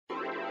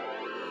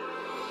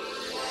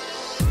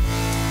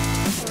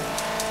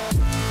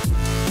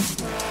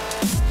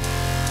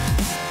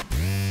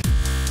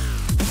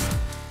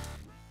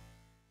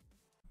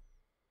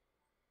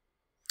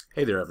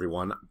Hey there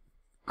everyone.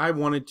 I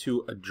wanted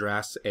to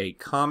address a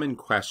common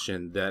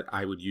question that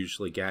I would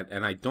usually get,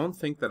 and I don't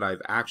think that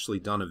I've actually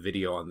done a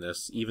video on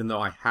this, even though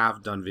I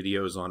have done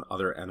videos on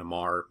other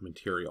NMR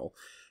material,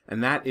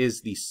 and that is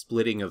the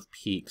splitting of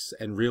peaks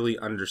and really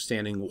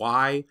understanding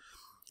why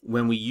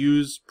when we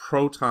use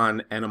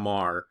Proton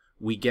NMR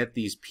we get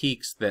these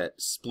peaks that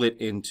split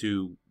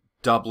into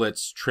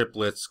doublets,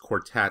 triplets,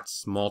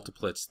 quartets,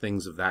 multiplets,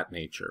 things of that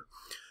nature.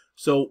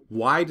 So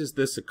why does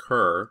this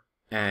occur?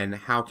 And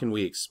how can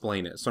we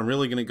explain it? So I'm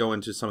really going to go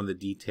into some of the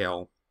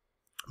detail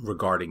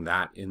regarding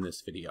that in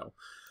this video.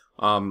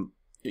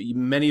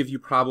 Many of you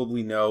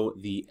probably know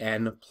the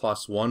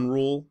n+1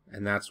 rule,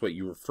 and that's what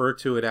you refer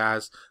to it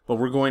as, but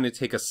we're going to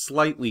take a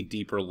slightly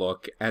deeper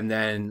look and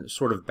then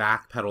sort of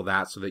backpedal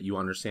that so that you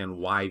understand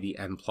why the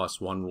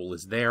n+1 rule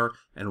is there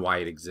and why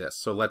it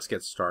exists. So let's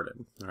get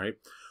started. All right.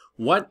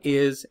 What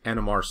is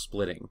NMR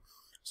splitting?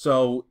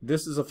 So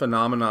this is a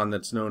phenomenon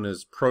that's known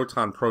as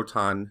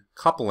proton-proton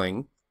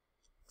coupling.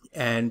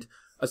 And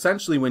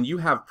essentially when you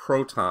have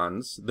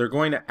protons, they're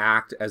going to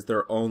act as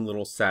their own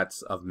little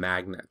sets of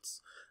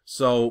magnets.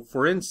 So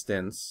for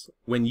instance,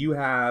 when you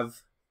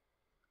have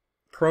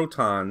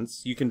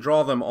protons, you can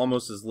draw them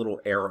almost as little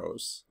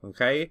arrows,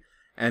 okay?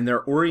 And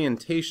their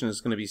orientation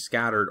is going to be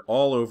scattered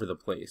all over the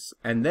place.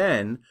 And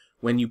then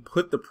when you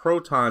put the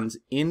protons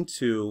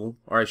into,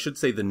 or I should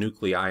say the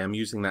nuclei, I'm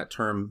using that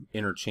term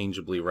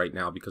interchangeably right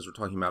now because we're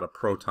talking about a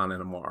proton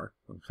NMR,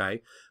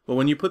 okay? But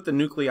when you put the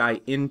nuclei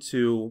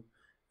into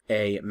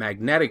a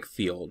magnetic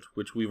field,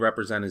 which we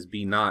represent as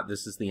B0,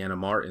 this is the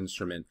NMR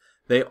instrument,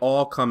 they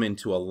all come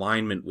into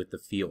alignment with the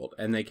field,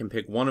 and they can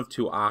pick one of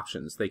two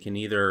options. They can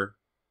either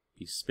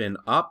be spin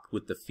up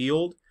with the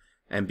field,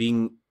 and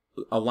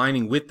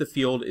aligning with the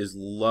field is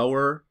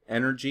lower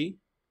energy,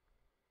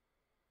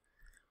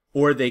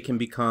 or they can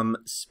become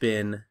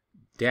spin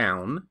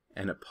down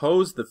and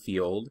oppose the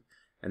field,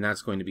 and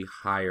that's going to be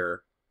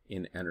higher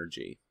in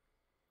energy.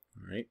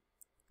 All right.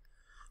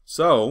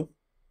 So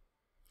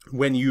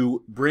when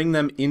you bring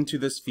them into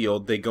this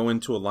field, they go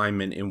into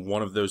alignment in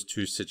one of those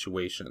two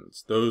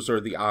situations. Those are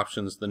the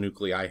options the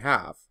nuclei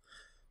have.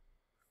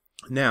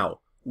 Now,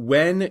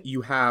 when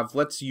you have,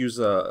 let's use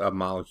a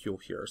molecule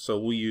here. So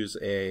we'll use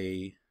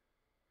a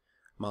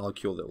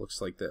molecule that looks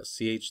like this.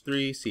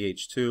 CH3,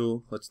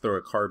 CH2. Let's throw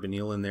a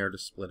carbonyl in there to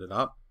split it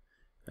up,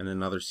 and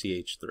another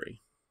CH3.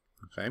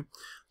 Okay.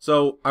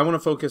 So I want to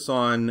focus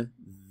on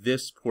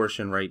this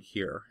portion right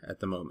here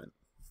at the moment.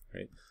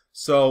 Right.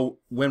 So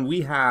when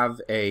we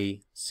have a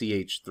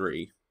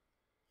CH3,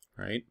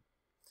 right,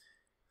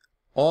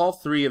 all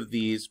three of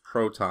these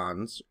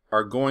protons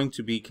are going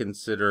to be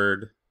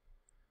considered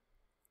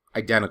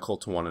identical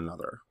to one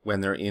another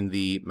when they're in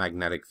the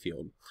magnetic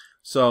field.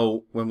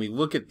 So when we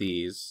look at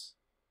these,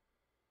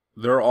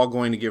 they're all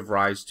going to give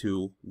rise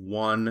to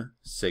one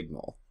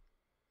signal.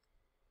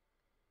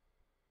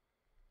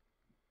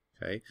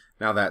 Okay.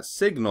 Now that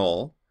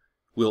signal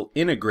will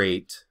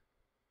integrate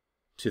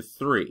to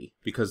 3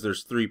 because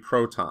there's 3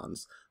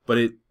 protons, but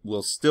it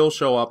will still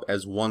show up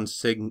as one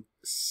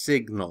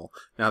signal.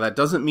 Now that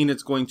doesn't mean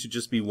it's going to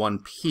just be one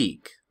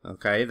peak,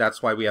 okay?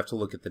 That's why we have to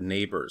look at the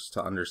neighbors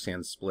to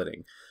understand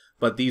splitting.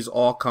 But these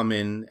all come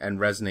in and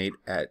resonate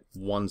at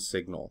one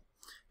signal.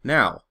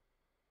 Now,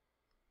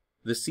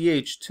 the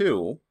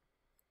CH2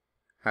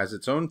 has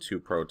its own 2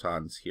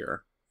 protons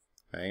here,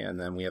 okay? And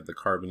then we have the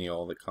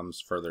carbonyl that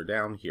comes further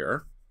down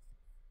here.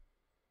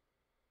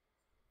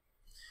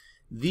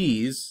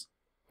 These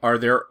are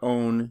their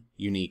own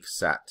unique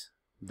set.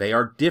 They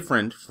are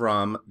different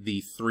from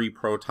the 3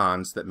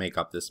 protons that make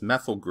up this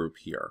methyl group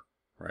here,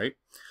 right?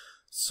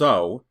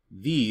 So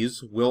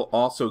these will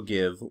also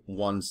give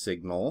one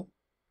signal,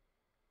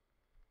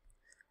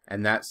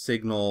 and that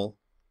signal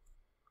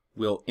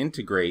will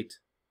integrate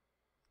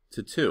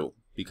to 2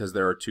 because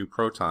there are 2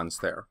 protons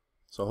there.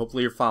 So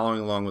hopefully you're following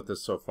along with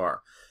this so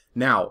far.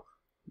 Now,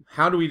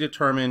 how do we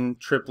determine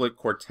triplet,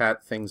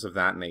 quartet, things of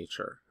that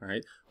nature?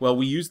 Right? Well,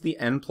 we use the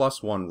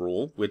n+1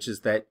 rule, which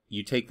is that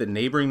you take the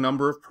neighboring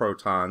number of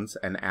protons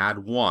and add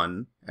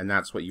 1, and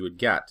that's what you would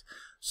get.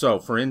 So,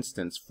 for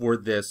instance, for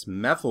this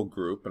methyl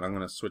group, and I'm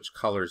going to switch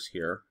colors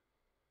here.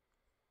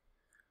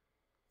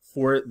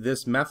 For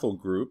this methyl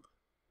group,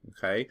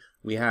 okay,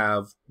 we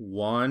have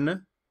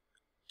 1,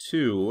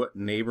 2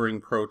 neighboring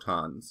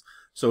protons.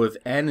 So if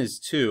n is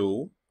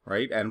 2,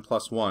 right,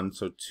 n+1,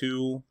 so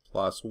 2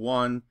 plus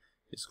 1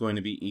 is going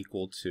to be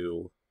equal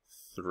to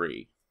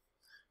 3,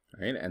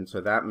 right? And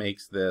so that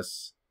makes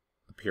this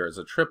appear as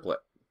a triplet.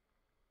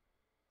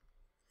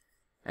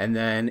 And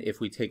then if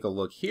we take a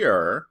look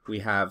here, we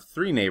have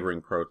 3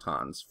 neighboring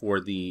protons for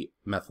the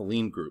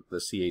methylene group, the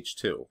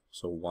CH2.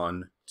 So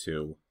 1,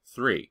 2,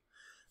 3.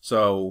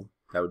 So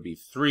that would be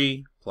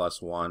 3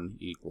 plus 1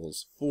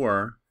 equals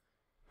 4.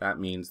 That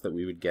means that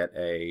we would get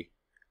a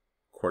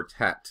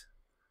quartet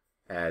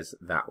as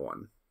that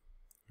one,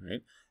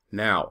 right?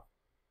 Now,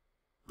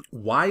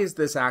 why is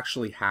this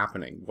actually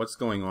happening? What's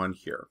going on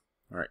here?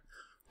 All right.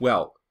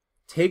 Well,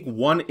 take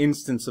one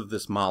instance of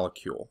this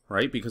molecule,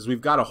 right? Because we've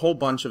got a whole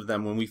bunch of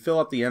them. When we fill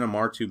up the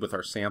NMR tube with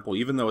our sample,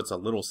 even though it's a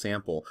little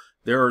sample,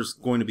 there's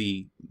going to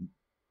be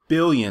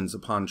billions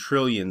upon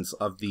trillions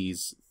of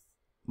these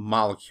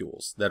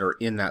molecules that are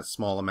in that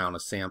small amount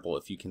of sample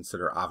if you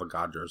consider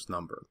Avogadro's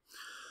number.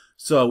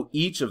 So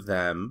each of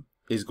them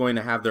is going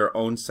to have their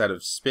own set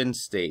of spin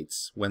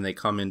states when they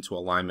come into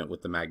alignment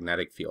with the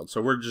magnetic field.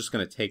 So we're just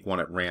going to take one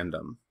at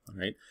random, all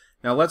right?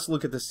 Now let's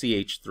look at the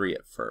CH3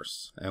 at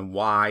first and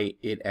why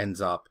it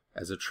ends up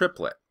as a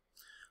triplet.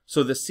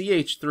 So the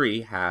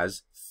CH3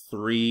 has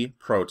 3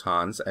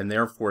 protons and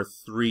therefore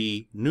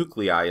 3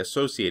 nuclei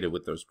associated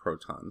with those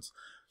protons.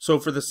 So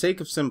for the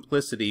sake of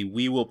simplicity,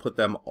 we will put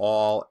them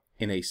all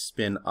in a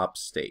spin up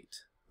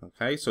state.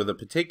 Okay, so the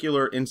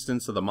particular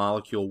instance of the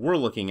molecule we're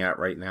looking at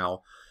right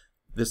now,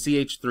 the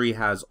CH3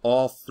 has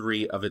all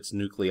 3 of its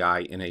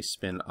nuclei in a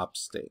spin up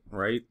state,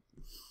 right?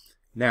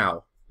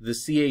 Now, the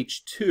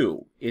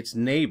CH2, its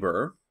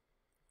neighbor,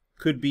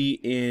 could be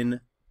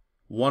in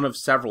one of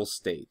several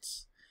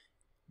states.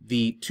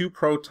 The 2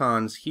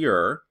 protons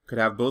here could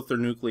have both their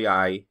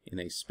nuclei in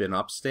a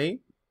spin-up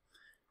state.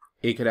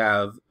 It could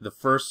have the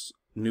first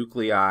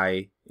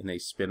nuclei in a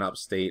spin-up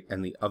state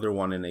and the other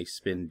one in a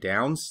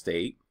spin-down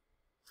state.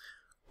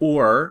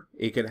 Or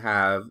it could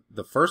have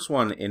the first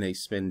one in a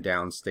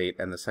spin-down state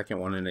and the second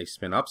one in a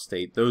spin-up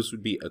state. Those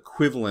would be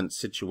equivalent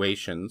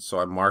situations, so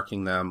I'm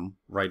marking them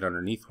right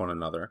underneath one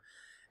another.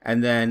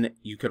 And then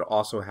you could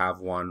also have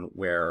one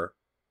where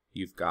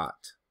you've got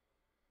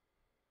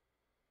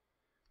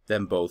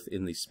them both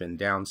in the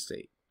spin-down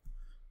state,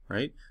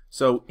 right?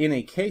 So in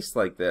a case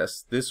like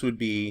this, this would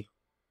be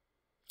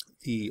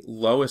the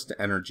lowest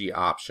energy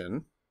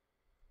option.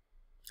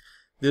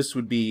 This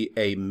would be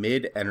a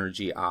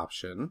mid-energy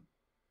option.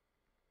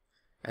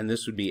 And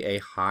this would be a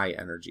high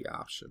energy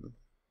option,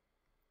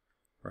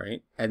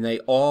 right? And they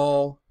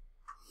all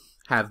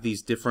have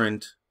these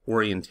different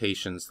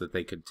orientations that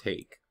they could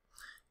take.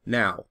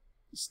 Now,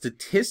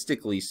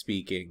 statistically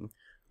speaking,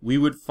 we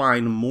would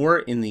find more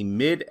in the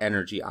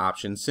mid-energy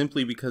option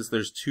simply because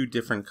there's 2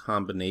 different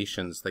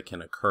combinations that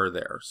can occur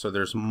there. So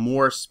there's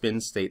more spin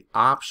state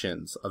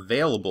options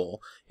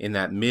available in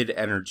that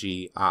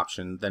mid-energy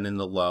option than in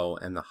the low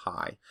and the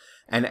high.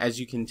 And as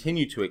you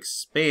continue to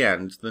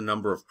expand the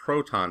number of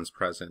protons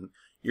present,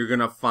 you're going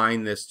to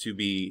find this to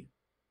be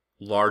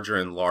larger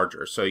and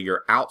larger. So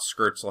your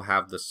outskirts will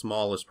have the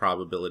smallest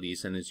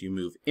probabilities, and as you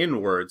move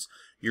inwards,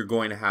 you're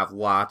going to have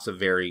lots of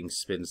varying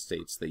spin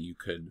states that you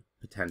could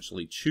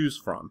potentially choose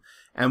from.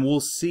 And we'll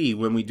see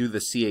when we do the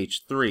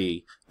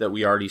CH3 that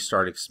we already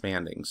start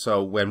expanding.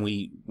 So when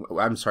we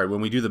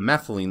do the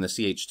methylene, the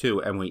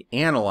CH2, and we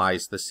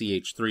analyze the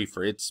CH3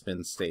 for its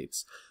spin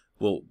states,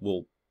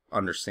 we'll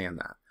understand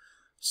that.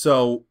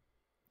 So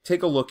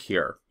take a look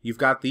here. You've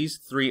got these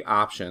 3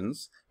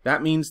 options.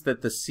 That means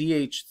that the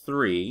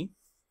CH3,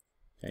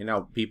 okay,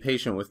 now be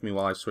patient with me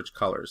while I switch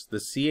colors. The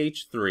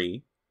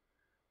CH3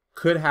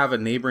 could have a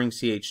neighboring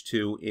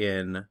CH2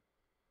 in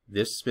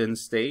this spin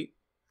state.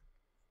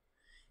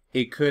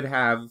 It could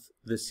have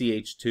the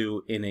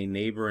CH2 in a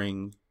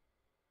neighboring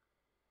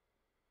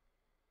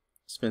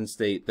spin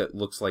state that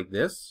looks like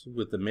this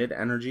with the mid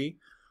energy,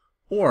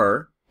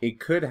 or it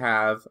could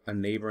have a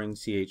neighboring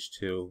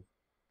CH2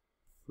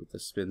 with the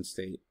spin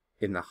state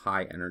in the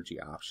high energy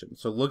option.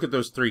 So look at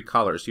those 3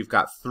 colors. You've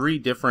got 3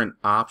 different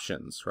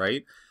options,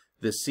 right?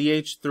 The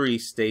CH3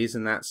 stays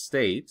in that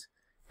state,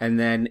 and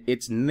then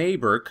its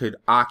neighbor could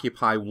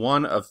occupy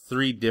one of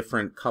 3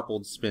 different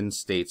coupled spin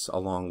states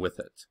along with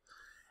it.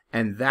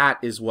 And that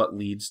is what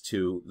leads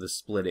to the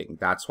splitting.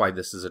 That's why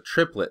this is a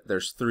triplet.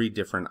 There's 3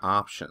 different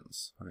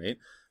options, right?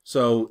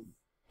 So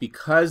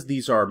because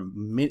these are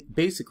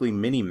basically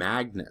mini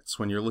magnets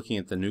when you're looking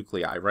at the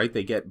nuclei, right?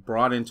 They get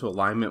brought into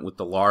alignment with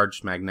the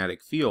large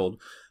magnetic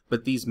field,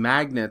 but these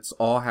magnets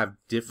all have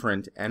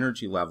different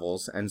energy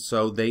levels, and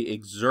so they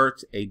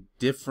exert a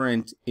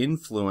different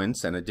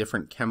influence and a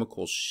different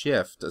chemical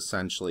shift,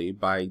 essentially,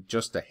 by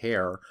just a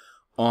hair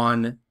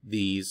on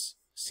these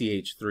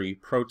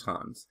CH3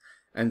 protons.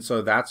 And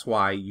so that's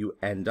why you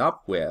end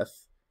up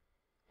with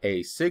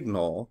a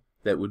signal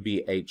that would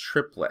be a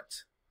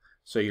triplet.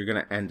 So you're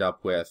going to end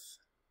up with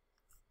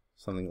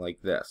something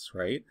like this,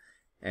 right?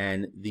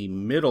 And the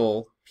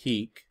middle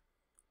peak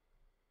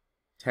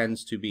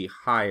tends to be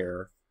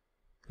higher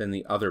than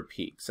the other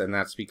peaks. And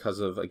that's because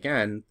of,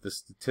 again, the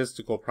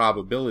statistical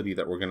probability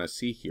that we're going to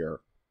see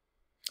here.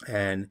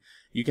 And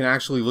you can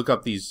actually look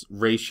up these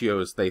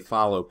ratios. They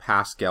follow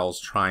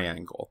Pascal's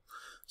triangle.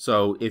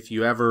 So if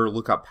you ever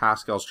look up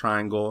Pascal's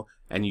triangle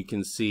and you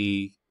can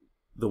see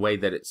the way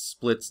that it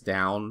splits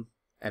down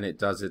and it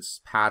does its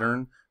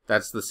pattern,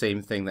 that's the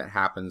same thing that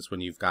happens when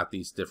you've got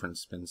these different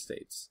spin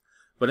states.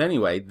 But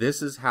anyway,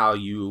 this is how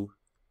you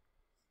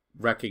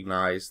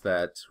recognize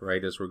that,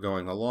 right, as we're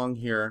going along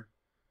here,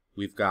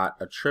 we've got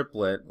a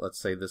triplet. Let's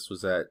say this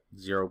was at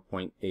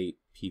 0.8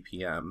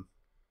 ppm,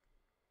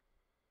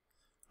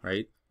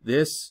 right?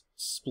 This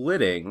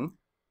splitting,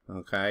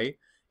 okay,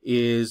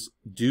 is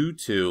due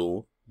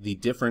to the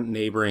different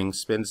neighboring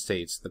spin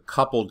states, the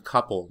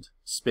coupled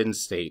spin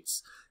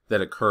states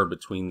that occur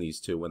between these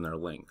two when they're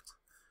linked.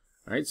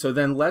 All right, so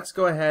then let's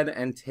go ahead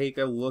and take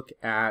a look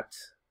at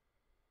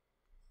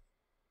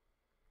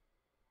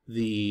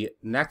the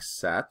next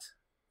set,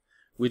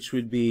 which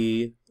would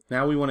be,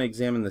 now we want to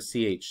examine the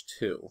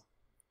CH2.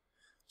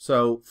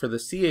 So for the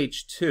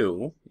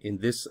CH2, in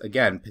this,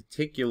 again,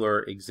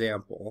 particular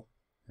example,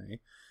 okay,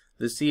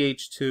 the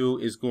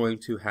CH2 is going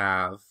to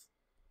have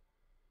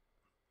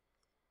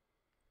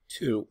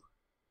 2,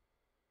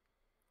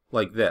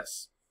 like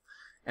this.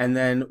 And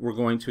then we're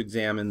going to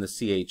examine the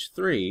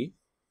CH3,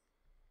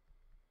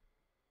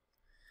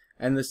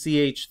 and the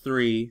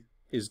CH3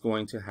 is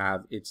going to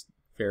have its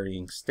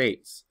varying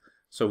states.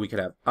 So we could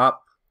have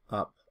up,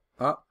 up,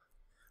 up,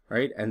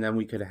 right? And then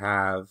we could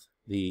have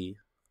the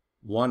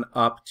 1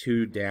 up,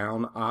 2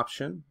 down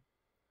option.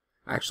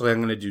 Actually, I'm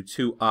going to do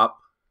 2 up,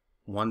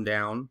 1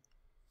 down.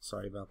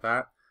 Sorry about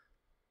that.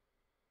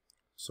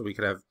 So we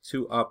could have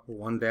 2 up,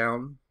 1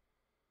 down.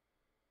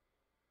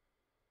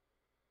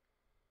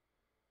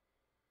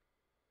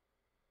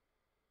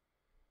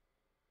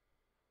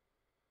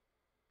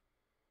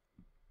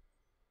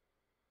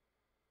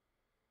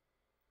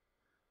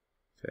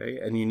 Okay,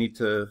 and you need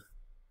to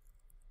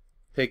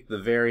pick the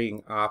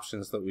varying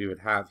options that we would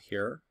have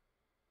here.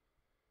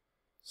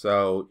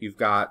 So you've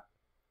got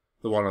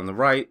the one on the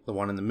right, the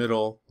one in the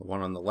middle, the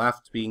one on the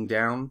left being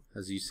down,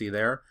 as you see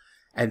there.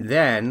 And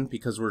then,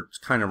 because we're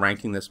kind of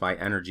ranking this by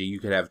energy, you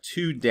could have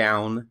 2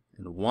 down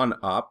and 1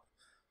 up.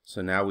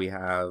 So now we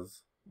have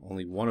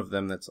only one of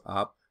them that's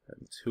up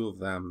and 2 of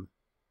them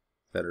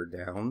that are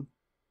down.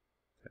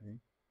 Okay,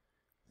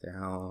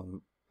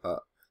 down,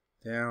 up,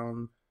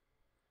 down,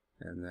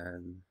 and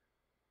then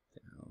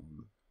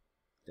down,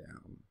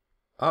 down,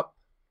 up.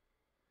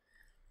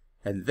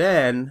 And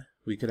then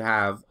we could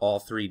have all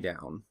 3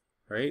 down,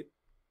 right?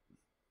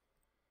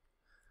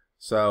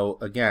 So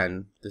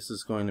again, this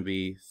is going to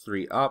be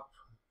 3 up.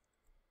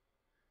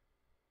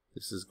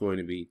 This is going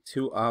to be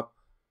 2 up.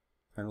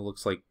 Kind of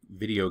looks like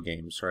video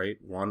games, right?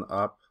 1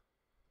 up.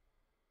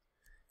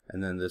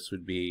 And then this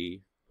would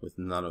be with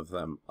none of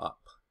them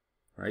up,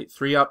 right?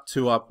 3 up,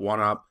 2 up, 1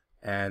 up,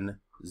 and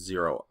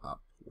 0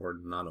 up, or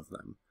none of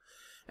them.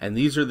 And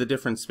these are the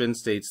different spin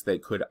states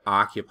that could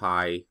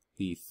occupy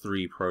the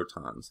 3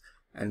 protons.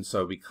 And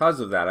so because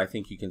of that, I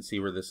think you can see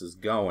where this is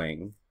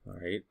going. All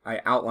right,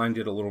 I outlined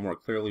it a little more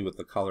clearly with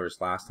the colors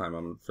last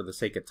time. For the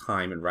sake of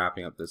time and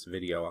wrapping up this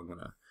video, I'm going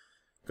to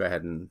go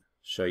ahead and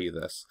show you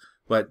this.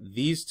 But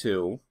these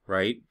two,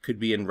 right, could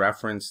be in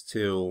reference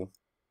to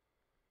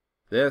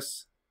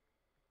this,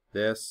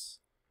 this,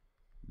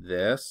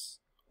 this,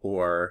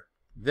 or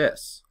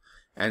this.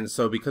 And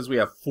so because we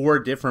have 4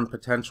 different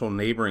potential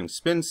neighboring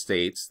spin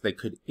states that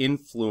could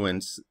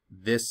influence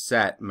this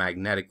set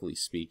magnetically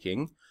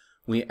speaking,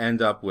 we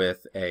end up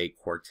with a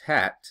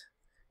quartet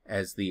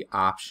as the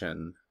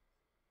option,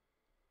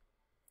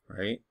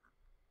 right?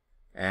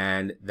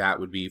 And that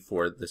would be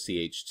for the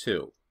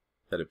CH2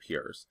 that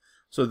appears.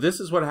 So this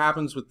is what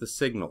happens with the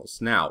signals.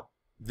 Now,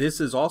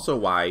 this is also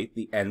why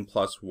the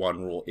n+1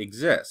 rule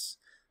exists,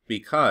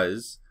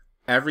 because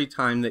every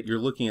time that you're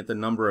looking at the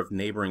number of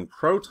neighboring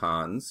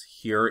protons,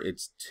 here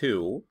it's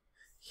 2,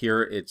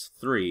 here it's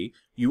 3,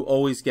 you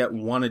always get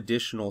one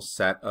additional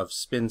set of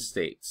spin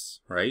states,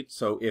 right?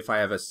 So if I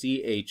have a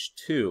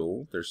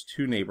CH2, there's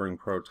 2 neighboring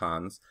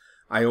protons,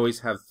 I always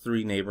have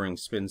 3 neighboring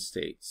spin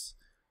states.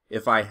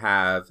 If I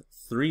have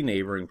 3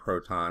 neighboring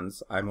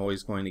protons, I'm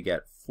always going to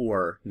get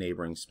 4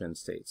 neighboring spin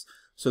states.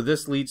 So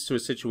this leads to a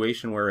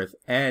situation where if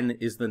n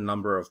is the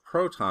number of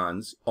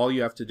protons, all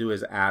you have to do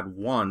is add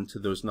 1 to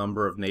those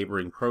number of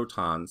neighboring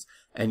protons,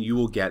 and you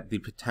will get the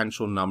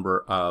potential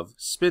number of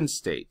spin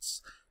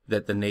states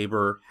that the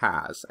neighbor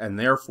has. And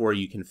therefore,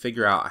 you can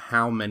figure out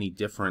how many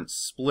different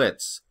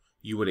splits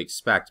you would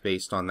expect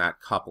based on that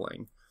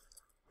coupling.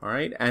 All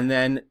right, and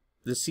then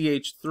the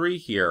CH3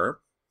 here,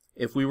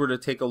 if we were to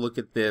take a look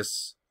at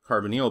this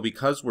carbonyl,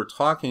 because we're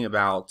talking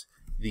about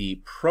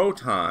the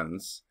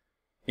protons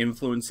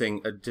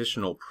influencing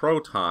additional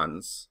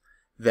protons,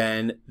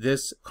 then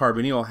this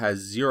carbonyl has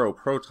 0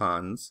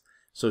 protons,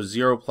 so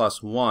 0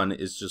 plus 1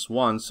 is just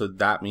 1, so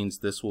that means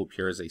this will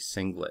appear as a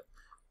singlet.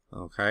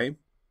 Okay?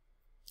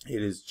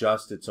 It is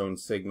just its own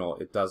signal.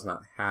 It does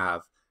not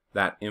have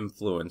that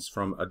influence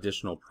from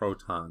additional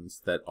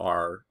protons that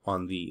are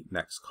on the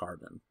next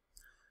carbon.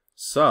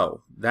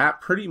 So that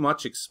pretty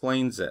much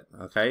explains it.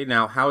 Okay,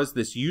 now how is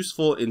this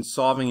useful in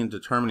solving and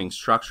determining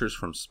structures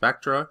from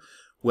spectra?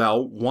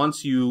 Well,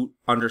 once you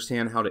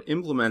understand how to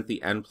implement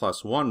the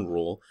n+1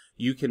 rule,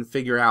 you can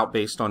figure out,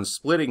 based on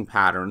splitting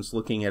patterns,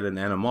 looking at an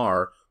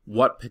NMR,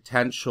 what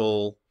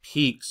potential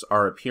peaks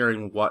are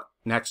appearing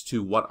next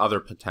to what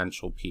other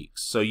potential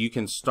peaks. So you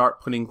can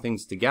start putting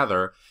things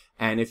together,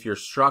 and if your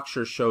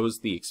structure shows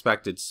the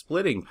expected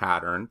splitting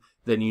pattern,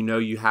 then you know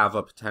you have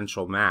a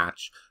potential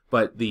match.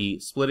 But the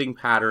splitting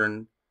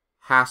pattern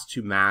has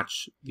to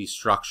match the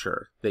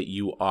structure that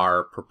you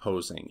are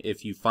proposing.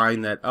 If you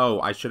find that,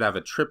 oh, I should have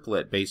a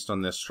triplet based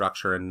on this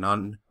structure and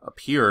none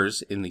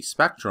appears in the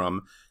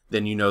spectrum,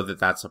 then you know that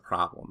that's a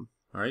problem.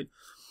 All right.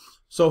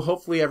 So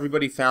hopefully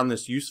everybody found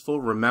this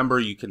useful. Remember,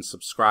 you can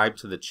subscribe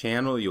to the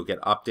channel. You'll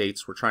get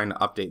updates. We're trying to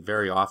update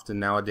very often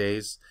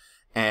nowadays.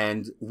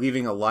 And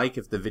leaving a like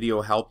if the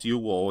video helped you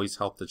will always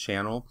help the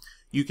channel.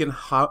 You can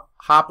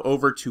hop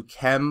over to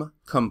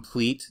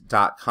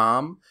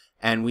chemcomplete.com,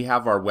 and we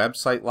have our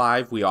website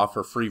live. We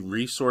offer free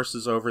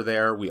resources over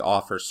there. We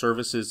offer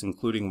services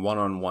including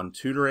one-on-one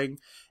tutoring.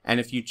 And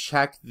if you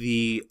check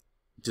the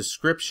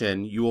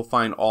description, you will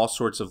find all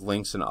sorts of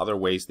links and other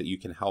ways that you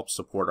can help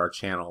support our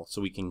channel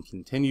so we can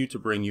continue to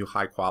bring you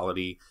high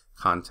quality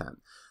content.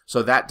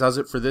 So that does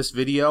it for this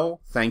video.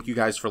 Thank you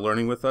guys for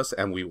learning with us,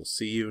 and we will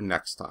see you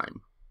next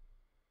time.